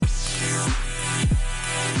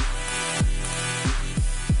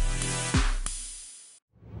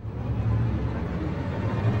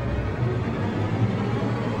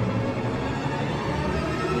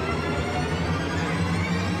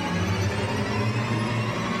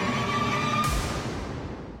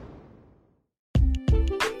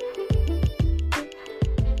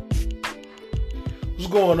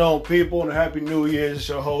What's going on, people? And Happy New Year. It's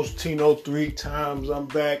your host, Tino, 3 times. I'm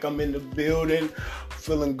back. I'm in the building.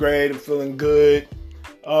 Feeling great. I'm feeling good.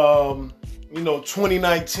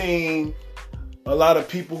 2019, a lot of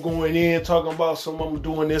people going in, talking about I'm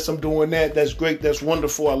doing this, I'm doing that. That's great. That's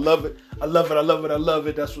wonderful. I love it. I love it. I love it. I love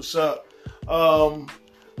it. That's what's up. But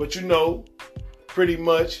pretty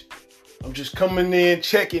much, I'm just coming in,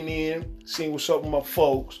 checking in, seeing what's up with my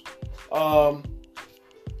folks.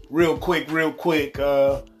 Real quick, pretty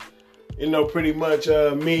much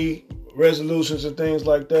me, resolutions and things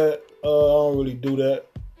like that, I don't really do that.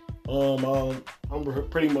 I'm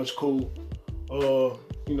pretty much cool.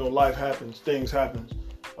 Life happens, things happen.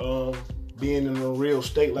 Being in a real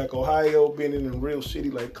state like Ohio, being in a real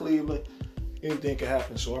city like Cleveland, anything can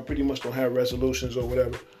happen. So I pretty much don't have resolutions or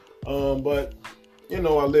whatever. But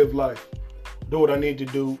I live life. Do what I need to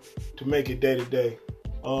do to make it day to day.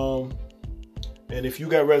 And if you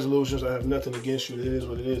got resolutions, I have nothing against you. It is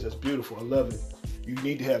what it is. That's beautiful. I love it. You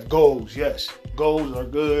need to have goals. Yes, goals are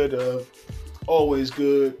good. Always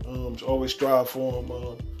good. Always strive for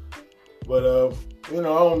them. But I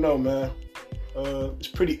don't know, man. It's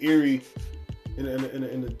pretty eerie in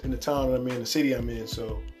the town I'm in, the city I'm in.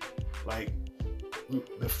 So, like,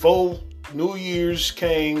 before New Year's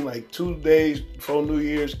came, like 2 days before New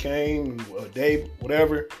Year's came, a day,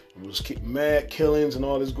 whatever, it was mad killings and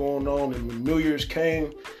all this going on. And when New Year's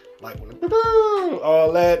came, like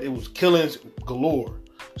all that, it was killings galore.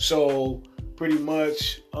 So pretty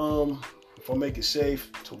much, if I make it safe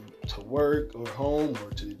to work or home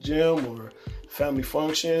or to the gym or family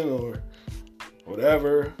function or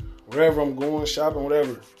whatever, wherever I'm going, shopping,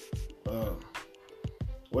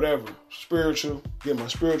 whatever, spiritual, get my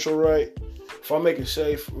spiritual right. If I make it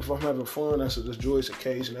safe, if I'm having fun, that's a joyous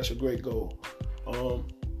occasion. That's a great goal. I'm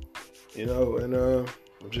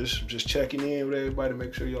just checking in with everybody to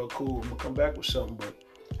make sure y'all cool. I'm gonna come back with something, but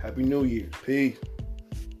Happy New Year. Peace.